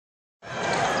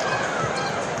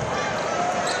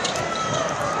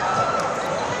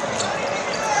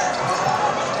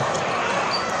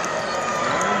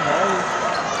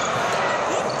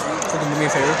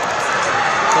favor.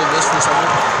 Play this for a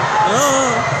second.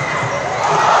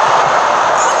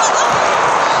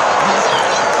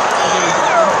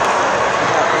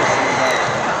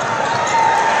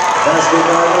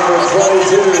 Basketball number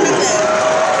 22,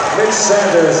 Mitch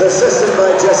Sanders, assisted by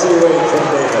Jesse Wade from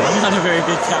Davis. I'm not a very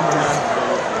good cameraman.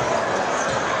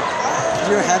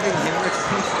 You're having him with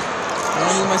me? I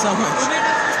don't do myself much.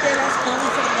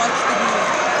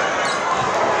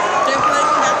 They're playing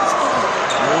at the school.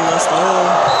 Oh, let's go.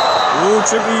 Ooh,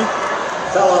 trippy.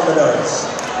 Foul on the darts.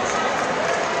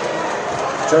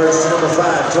 Charge to number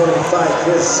 5, Tony Fike,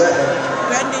 his second.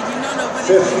 Granger, you know nobody.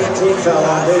 15 foul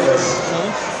on Davis.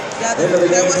 Into the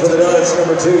game for the darts,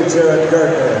 number 2, Jared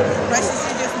Gardner. My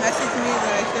sister just messaged me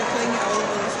that they're playing it all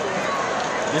over the school.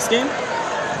 This game?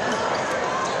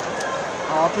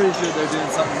 Oh, I'm pretty sure they're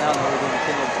doing something now that we're going to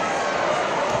kill.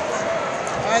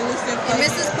 Alright, let's get And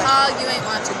Mrs. Paul, you ain't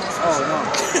watching this. Oh, no.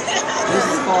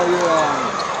 Mrs. Paul, you're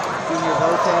doing your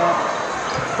vocab.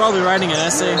 Probably writing an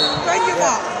essay. Granger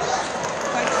walk.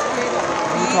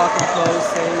 You talking close,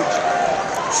 Sage.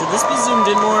 Should this be zoomed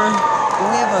in more? Do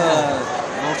we have a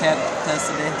vocab test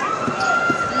today?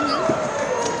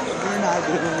 We're not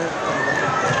doing it.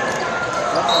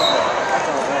 That's all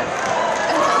bad.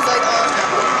 It sounds like all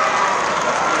happened.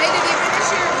 Hey, did you finish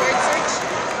your word search?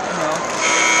 No.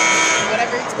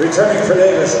 Whatever. Returning for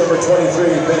Davis, number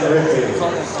 23, Ben Rigby. It's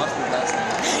almost lost the last name.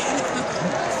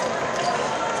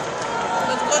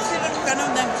 Let's go sit in front of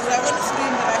them because I want to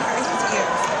scream that I heard his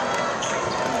ears.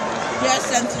 Yes,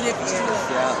 sensitive ears.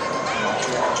 Yeah.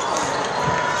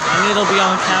 And it'll be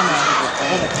on camera.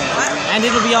 What? And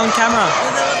it'll be on camera.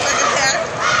 Does it look like a cat?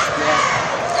 Yeah.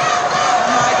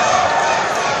 No, I don't.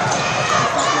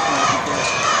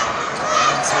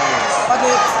 Fuck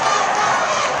it.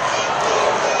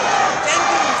 Thank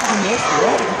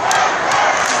you.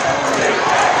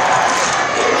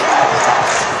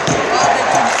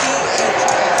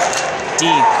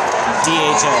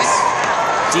 DHS.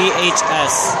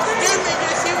 DHS. Excuse me, do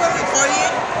you see we're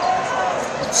recording?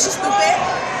 Stupid.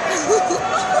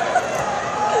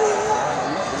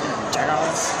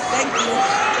 Thank you.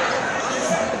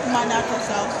 It's my natural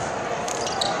self.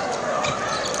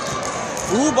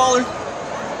 Ooh, baller.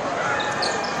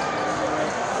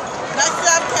 Nice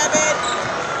job, Kevin.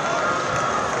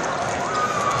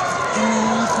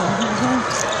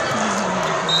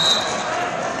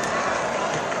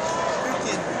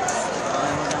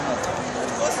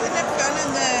 Go sit in front of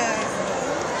them.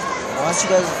 Why don't you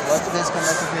guys come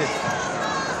back up here?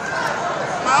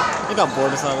 Huh? I got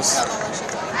bored if I was. Oh,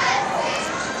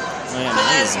 yeah,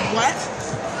 nice. What?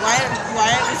 Why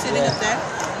are we sitting up there?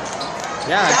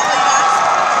 Yeah. Is that what you asked?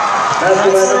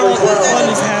 Basketball number 12, What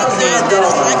is happening?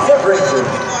 for Granger.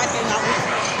 People I hang out with.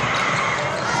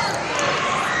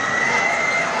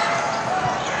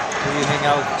 Do you hang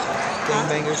out with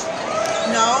gangbangers?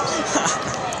 No.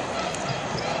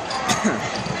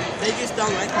 They just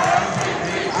don't like me.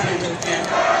 I don't really care.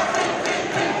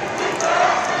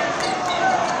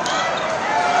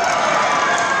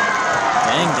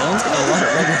 Dang, Dylan's got a lot of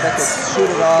red Becca, shoot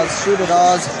it, Oz. Shoot it,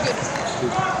 Oz.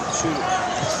 Shoot it.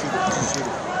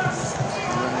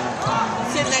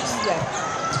 Sit next to them.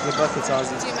 Your bucket's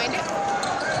Ozzy. Do you mind it?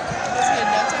 Is it a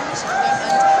no time machine?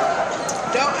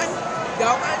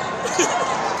 Don't.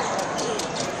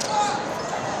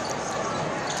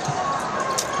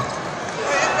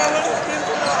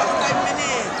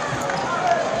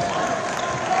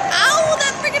 Ow,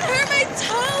 that freaking hurt my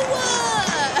toe!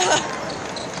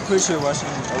 Pretty sure are we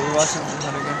watching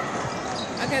Hunter again?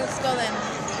 Okay, let's go then.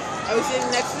 Are we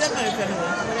sitting next to them or in front of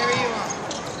them? Whatever you want.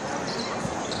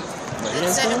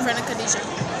 Let's Sit in go. front of Khadijah.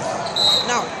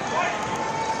 No.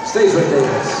 Stays with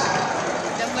Davis.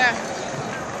 Then where?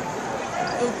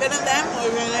 In front of them or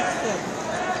right next to them?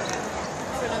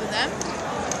 In front of them?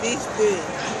 These three.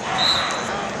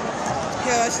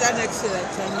 Okay, I'll stand next to them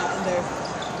so I'm not in there.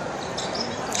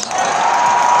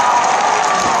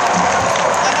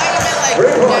 I thought you meant like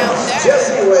Great down ones, there.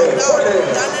 Jesse Wade No, for no,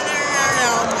 Davis. no.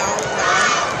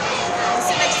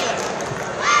 Sit next to them.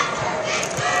 I don't know.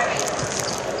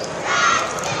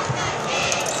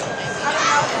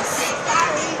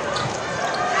 Sorry.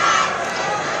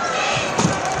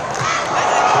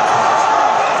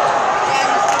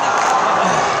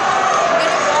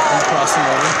 We'll cross him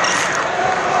over.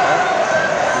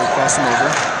 We'll cross him over.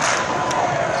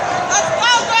 Let's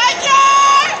go, Granger!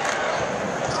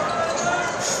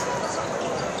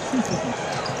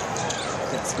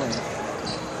 That's funny.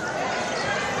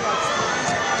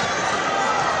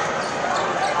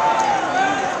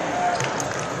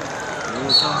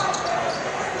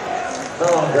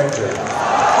 Foul on Granger.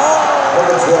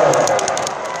 Number 12.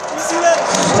 You see that?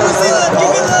 You see that?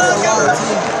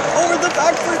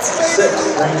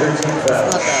 sixth Granger team foul.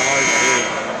 Not that hard to do.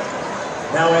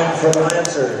 Now in for the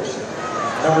Lancers.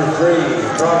 Number 3,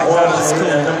 Brock Watson,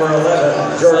 and number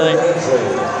 11, Jordan Ainsley.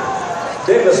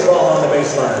 Davis ball on the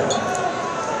baseline.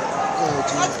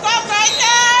 Let's go,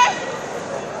 Granger!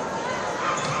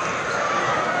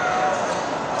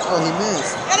 Oh, he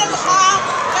missed. Get him off!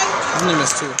 I only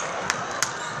missed 2.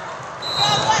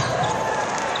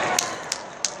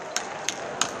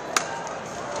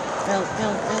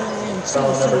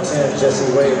 Foul number 10,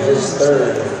 Jesse Wade, his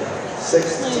third.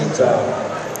 Sixth team foul.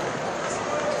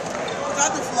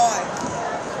 Got the fly.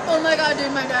 Oh my god,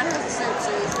 dude, my dad has the same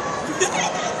shoes.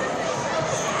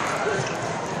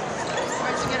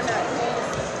 Where'd you get him at?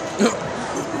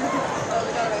 Oh,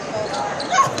 we got it right.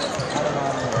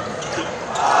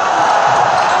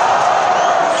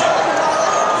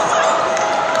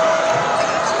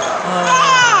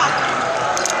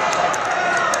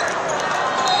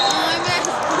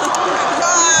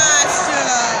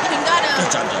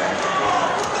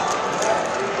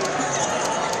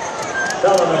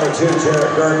 Foul number 2,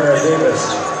 Jared Gardner Davis.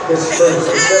 His first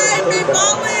and seventh team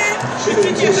foul.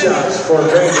 Shooting 2 shots for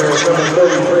Granger is number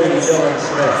 33, Dylan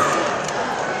Smith.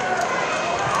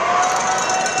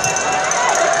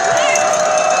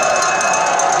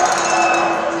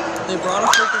 They brought a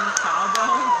freaking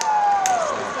cowbell?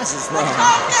 This is wrong.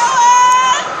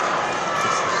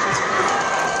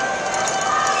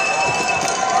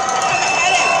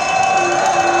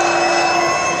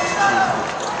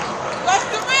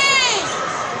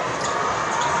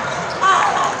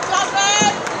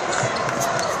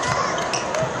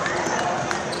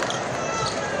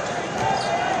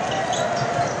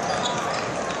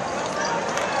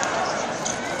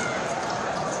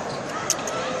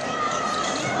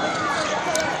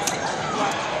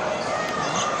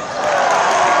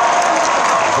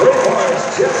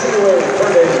 Jesse Wade for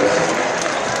Davis.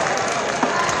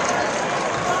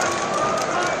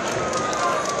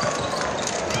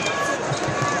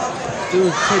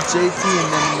 Dude, put JT and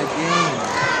them in the game.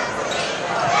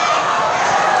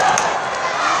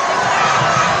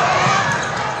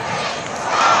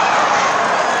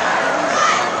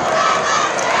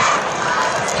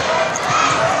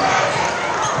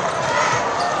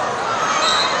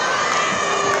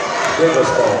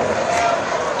 Davis ball.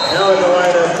 Now in the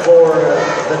lineup for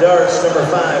the Darts, number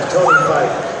 5, Tony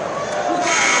Fight.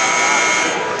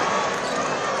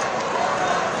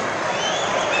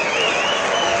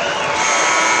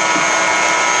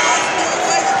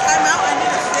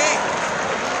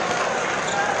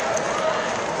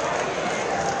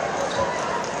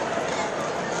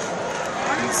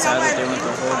 It's sad that they went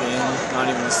the whole game, not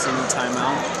even a single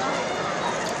timeout.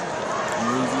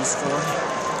 Movie score.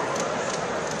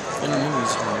 In a movie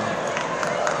score.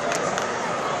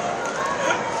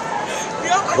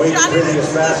 Wade's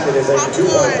previous basket is a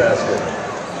 2-point basket.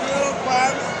 Little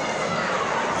bum.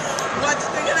 What's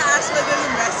they gonna ask why there's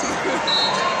a Messi?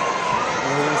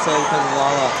 I'm gonna say because of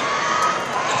Lala.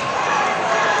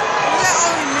 That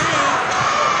only me.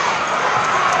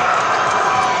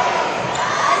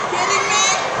 Are you kidding me?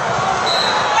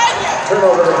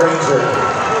 Turnover to Granger.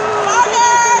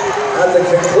 At the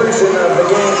conclusion of the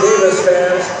game, Davis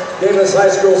fans, Davis High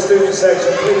School student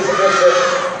section, please exit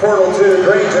portal 2,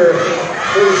 Granger.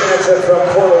 Please exit from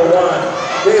portal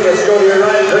 1. Davis, go to your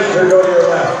right. Granger, go to your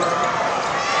left.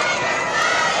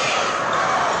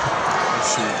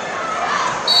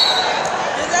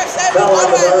 Foul on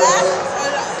the Darts.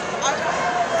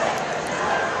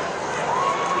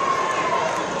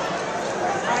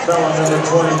 Foul on number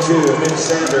 22, Mitch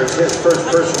Sanders, his first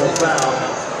personal foul.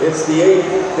 It's the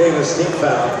 8th Davis team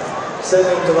foul.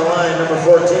 Sending to the line, number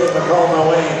 14,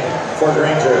 McCall Wayne for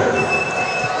Granger.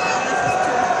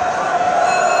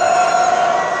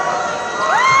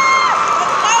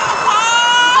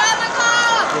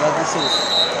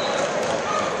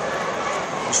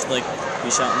 You should like be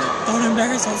shouting out, don't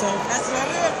embarrass yourself.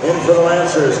 In for the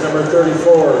Lancers, number 34,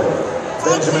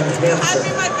 Benjamin Hansen.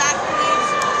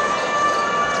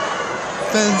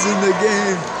 Ben's in the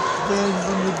game. Ben's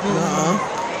in the game.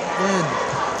 Ben.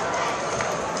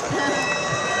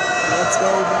 Let's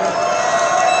go, Ben.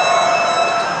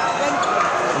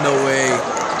 No way.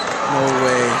 No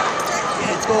way.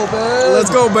 Let's go, Ben. Let's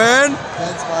go, Ben.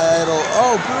 Ben's my idol.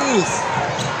 Oh, Bruce.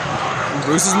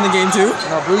 Bruce is in the game too?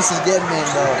 No, Bruce is getting in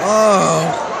though. Oh.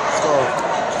 Let's go.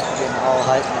 I'm getting all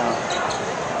hyped now.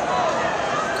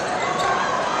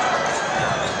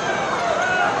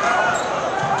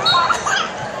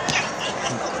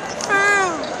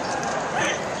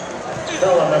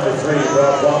 Foul on number 3,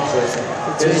 Rob Wamsley.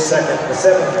 His second, the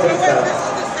 7th team foul.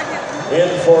 In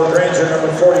for Granger,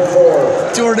 number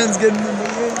 44. Jordan's getting in the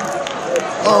game.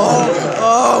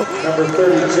 Oh. Number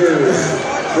 32,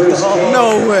 Bruce King.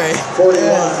 No way. 41,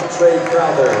 Trey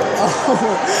Crowther.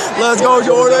 Let's go,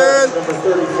 Jordan. Number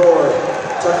 34,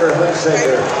 Tucker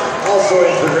Hunsaker. Also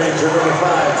in for Granger, number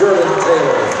 5, Jordan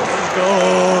Taylor. Let's go.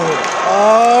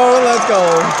 Oh, let's go.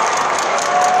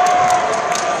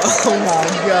 Oh my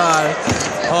god.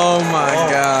 Oh my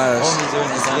gosh.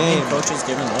 Does that mean coach is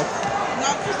giving up?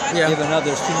 Yeah. Giving up.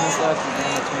 There's 2 minutes left. We're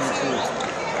down to 22.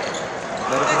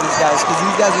 Better for these guys, because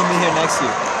these guys will be here next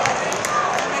year.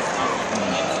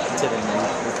 Today, man.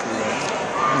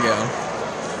 Yeah.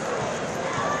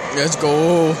 Let's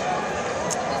go.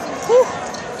 Whew.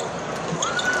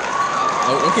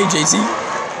 Oh, okay, JC.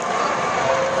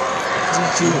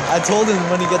 Just shoot. I told him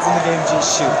when he gets in the game,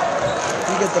 just shoot. If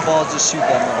you get the ball, just shoot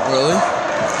that motherfucker. Really?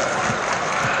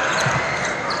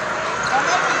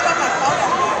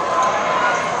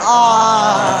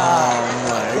 Ah! Oh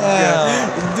my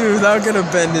god. Dude, that could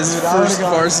have been his first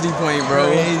varsity point, bro.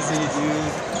 Crazy,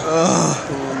 dude. Ugh.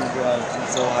 Cool, bro. I'm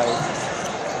so hyped.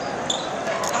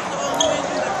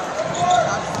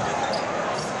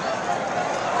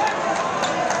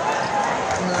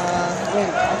 Wait,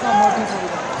 I thought more people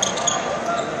were.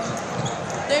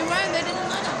 They went, they didn't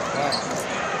let them.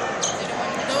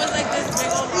 There was like this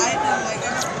big old line and like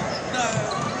the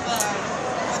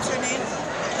what's her name?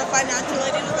 The financial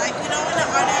lady was like, you know, when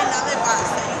they're order another bus,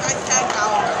 so you guys can't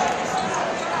go.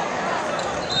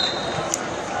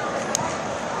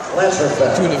 Lancer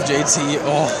foul. Dude, of JT.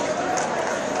 Oh.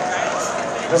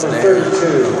 Number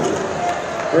 32,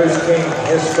 Bruce King,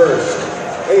 his first.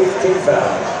 8th team foul.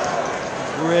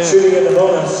 Rip. Shooting in the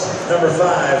bonus, number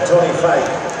 5, Tony Fike.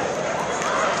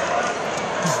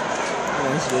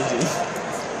 Nice, JT.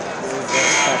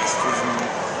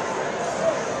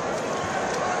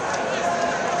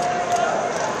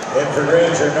 In for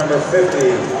Granger, number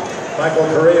 50, Michael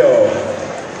Carrillo.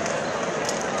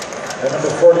 And number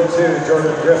 42,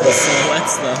 Jordan Griffith.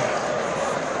 Sweats though.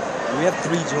 We have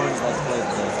 3 Jordans left played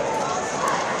today.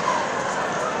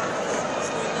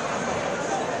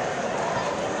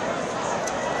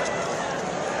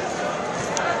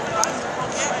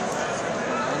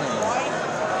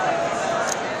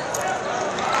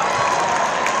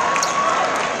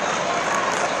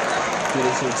 Dude,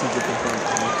 it's so too different.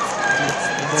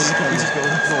 You just go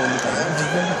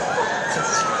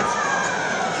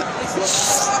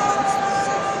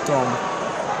Dumb.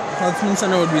 Hudson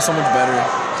Center would be so much better.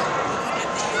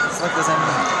 It's like the same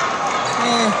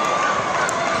thing.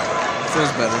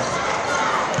 Feels better.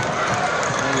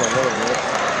 Maybe a little bit.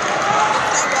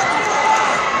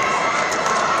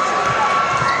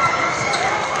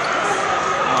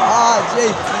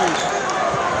 JT.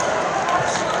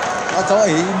 I told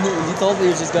you, he told me he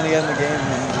was just going to get in the game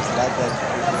and he just got that.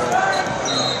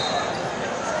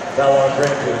 Foul on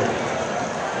Granger.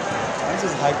 I'm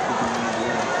just hyped to be in the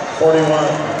game. 41,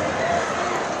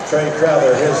 Trey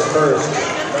Crowther, his first.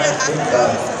 19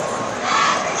 foul.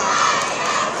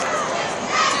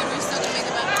 Dude, we still can make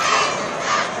a better game.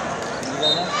 You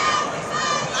got that?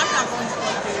 I'm not going to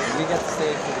play for you. We got to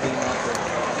stay for the game after.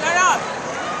 Shut up.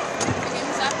 The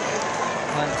game is after.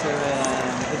 Hunter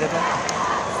and who did that?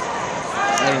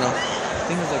 I don't know. I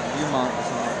think it was like Viewmont or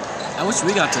something. I wish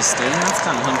we got to stay. That's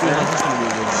kind of unfair. That's gonna be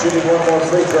a good game. Shooting one more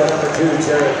free throw, number 2,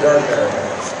 Jared Gardner.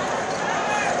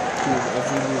 Dude, if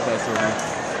we lose by 30.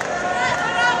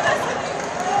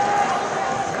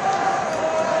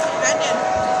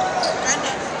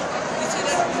 Brandon, you see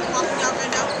this walking out right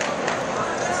now?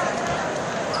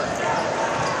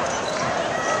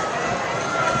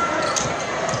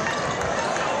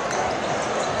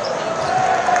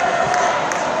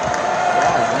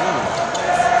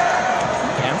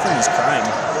 Anthony's crying.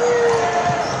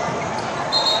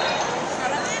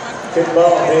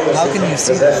 Kickball, Davis. How can you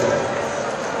see possession.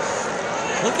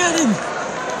 Look at him.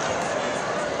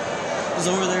 He's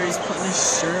over there. He's putting his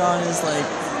shirt on his like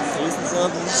face and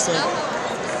stuff. He's just like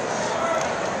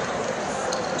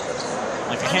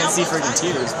I can't see freaking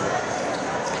tears, but I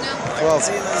know. I can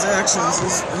see his actions.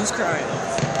 He's crying.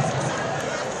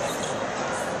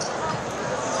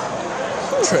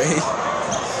 Trey.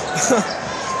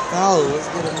 Oh, let's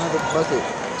get another bucket.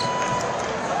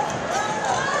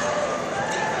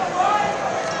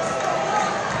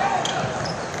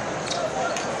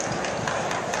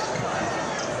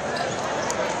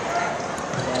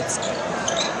 That's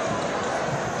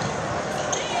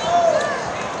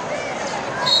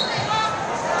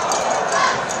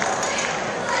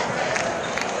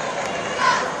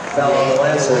Foul on the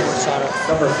Lancers.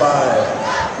 Number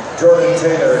 5, Jordan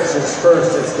Taylor. It's his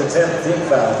first. It's the 10th team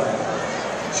foul.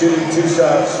 Shooting 2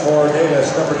 shots for Davis.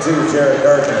 Number 2, Jared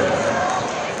Gardner.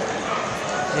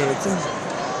 hey, it's in.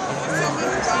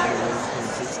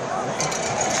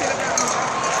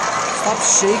 Stop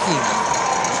shaking.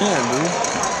 Yeah, dude.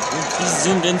 He's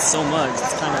zoomed in so much.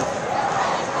 It's kind of.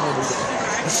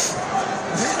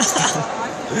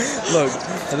 Look,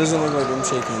 it doesn't look like I'm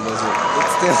shaking, does it?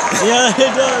 It's still. Yeah,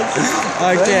 it does.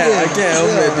 I can't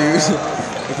help it, dude.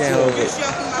 I can't help it. Just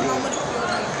joking, my mom would have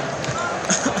killed me.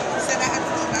 She said I had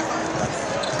to go back on the bus.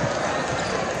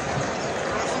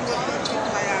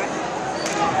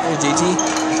 Hey, JT.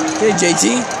 Hey,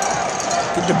 JT.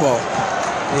 Get the ball.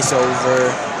 It's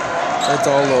over. It's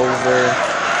all over.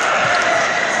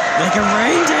 Make him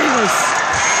rain, Davis.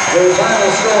 The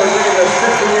final score giving us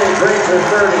 58, Granger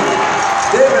 30.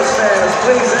 Davis fans,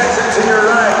 please exit to your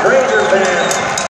right. Granger fans.